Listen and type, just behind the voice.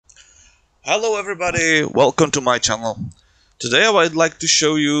Hello everybody, welcome to my channel. Today I would like to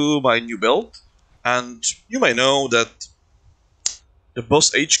show you my new build, and you may know that the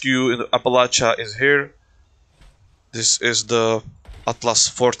BOS HQ in Appalachia is here. This is the Atlas,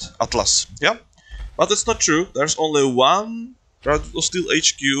 Fort Atlas, yeah? But it's not true, there's only one Steel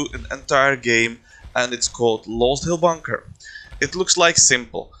HQ in the entire game, and it's called Lost Hill Bunker. It looks like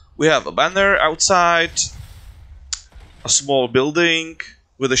simple. We have a banner outside, a small building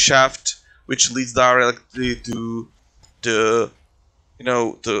with a shaft which leads directly to the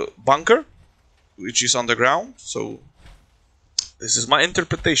the bunker which is underground. So this is my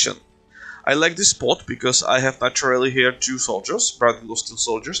interpretation. I like this spot because I have naturally here two soldiers, Bright Blue Steel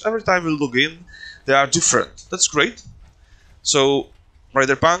soldiers. Every time we log in they are different. That's great. So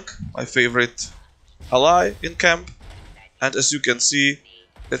Rider Punk, my favorite ally in camp, and as you can see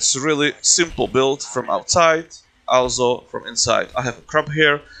it's really simple build from outside, also from inside. I have a crab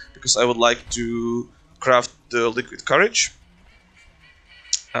here because I would like to craft the liquid courage.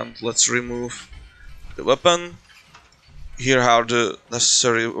 And let's remove the weapon. Here are the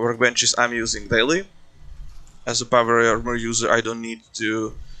necessary workbenches I'm using daily. As a power armor user, I don't need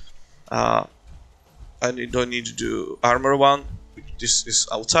to do armor one. This is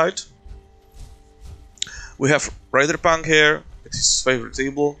outside. We have Rider Punk here with his favorite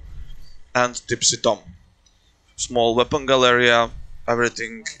table and Tipsy Tom. Small weapon galleria.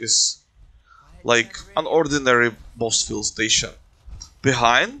 Everything is like an ordinary boss field station.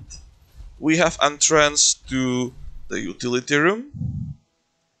 Behind we have entrance to the utility room,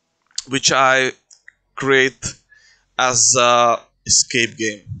 which I create as a escape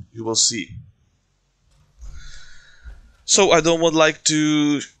game. You will see. So I don't would like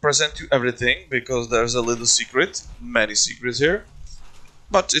to present you everything because there's a little secret, many secrets here,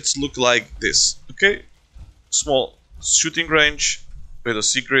 but it's look like this. Okay, small shooting range with a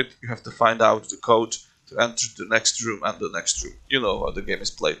secret. You have to find out the code to enter the next room and the next room. You know how the game is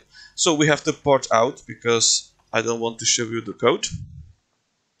played. So we have to port out because I don't want to show you the code.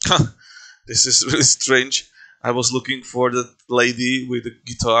 This is really strange. I was looking for the lady with the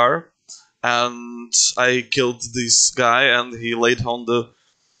guitar and I killed this guy and he laid on the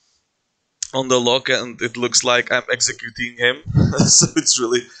lock and it looks like I'm executing him. So it's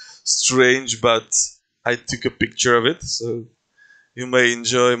really strange, but I took a picture of it, so you may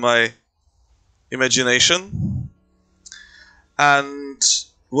enjoy my imagination. And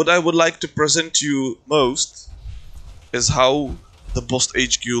what I would like to present to you most is how the BOS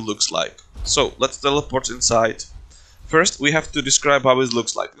HQ looks like. So let's teleport inside. First we have to describe how it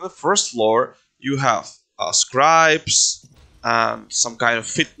looks like. In the first floor you have scribes and some kind of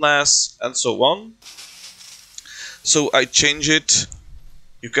fitness and so on. So I change it.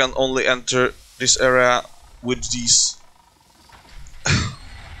 You can only enter this area with these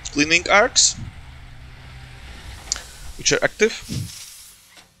cleaning arcs which are active.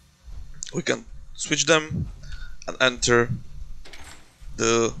 We can switch them and enter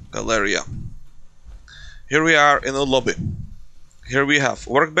the galleria. Here we are in a lobby. Here we have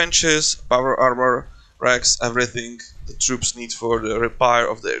workbenches, power armor racks, everything the troops need for the repair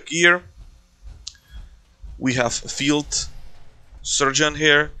of their gear. We have a field surgeon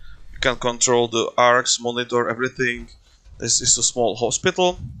here. You can control the arcs, monitor everything. This is a small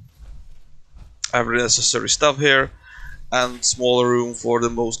hospital. Every necessary stuff here, and smaller room for the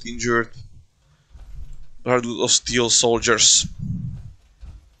most injured of steel soldiers.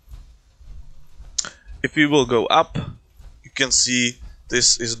 If we will go up, you can see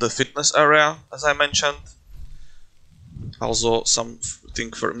this is the fitness area, as I mentioned. Also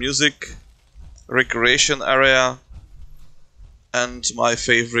something for music, recreation area, and my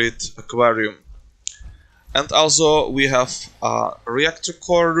favorite aquarium. And also we have a reactor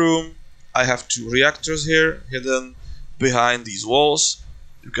core room. I have two reactors here hidden behind these walls.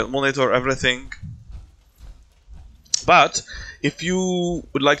 You can monitor everything. But if you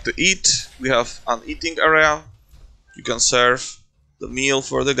would like to eat, we have an eating area. You can serve the meal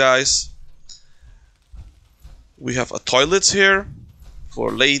for the guys. We have a toilets here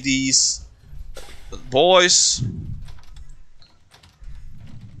for ladies and boys.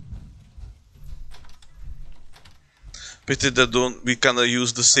 Pity that we cannot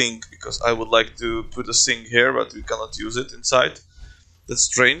use the sink, because I would like to put a sink here, but we cannot use it inside. That's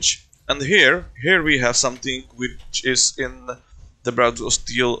strange. And here we have something which is in the Brad of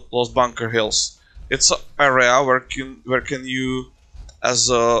Steel Lost Bunker Hills. It's an area where can you, as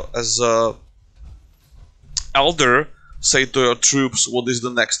a elder, say to your troops what is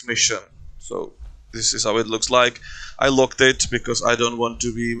the next mission. So this is how it looks like. I locked it because I don't want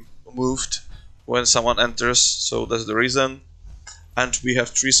to be moved when someone enters, so that's the reason. and we have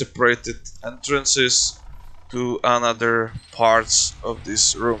 3 separated entrances to another parts of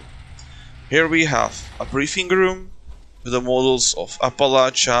this room. Here we have a briefing room with the models of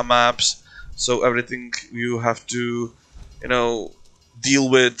Appalachia maps, so everything you have to, deal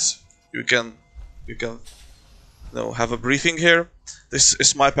with, you can have a briefing here. This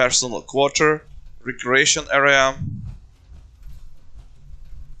is my personal quarter, recreation area,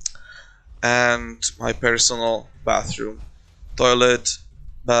 and my personal bathroom, toilet,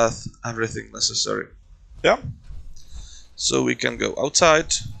 bath, everything necessary. Yeah, so we can go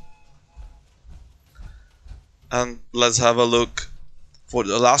outside and let's have a look for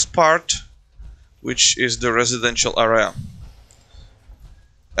the last part, which is the residential area.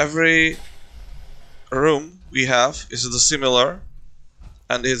 Every room we have is similar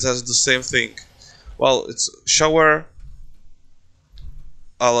and it has the same thing. Well, it's shower.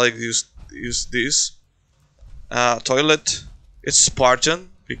 I like use this. Toilet. It's Spartan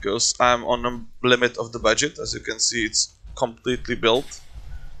because I'm on a limit of the budget. As you can see, it's completely built.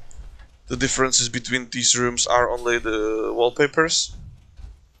 The differences between these rooms are only the wallpapers.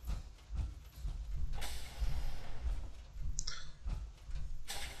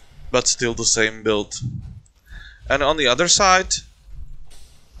 But still the same build. And on the other side,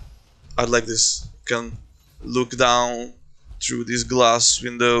 I like this. You can look down through these glass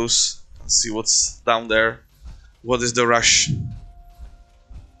windows and see what's down there. What is the rush?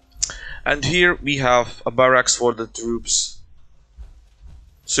 And here we have a barracks for the troops.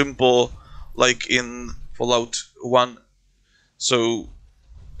 Simple, like in Fallout 1. So,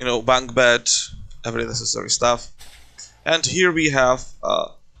 bunk bed, every necessary stuff. And here we have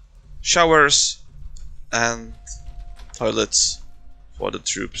showers and toilets for the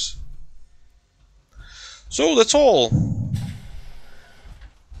troops. So that's all.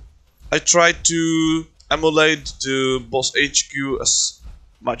 I tried to emulate the BOS HQ as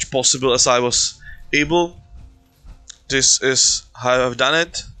much possible as I was able. This is how I've done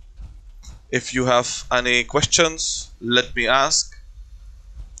it. If you have any questions, let me ask.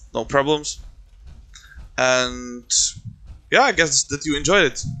 No problems. And yeah, I guess that you enjoyed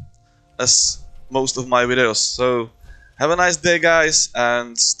it, as most of my videos. So have a nice day, guys,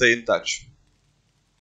 and stay in touch.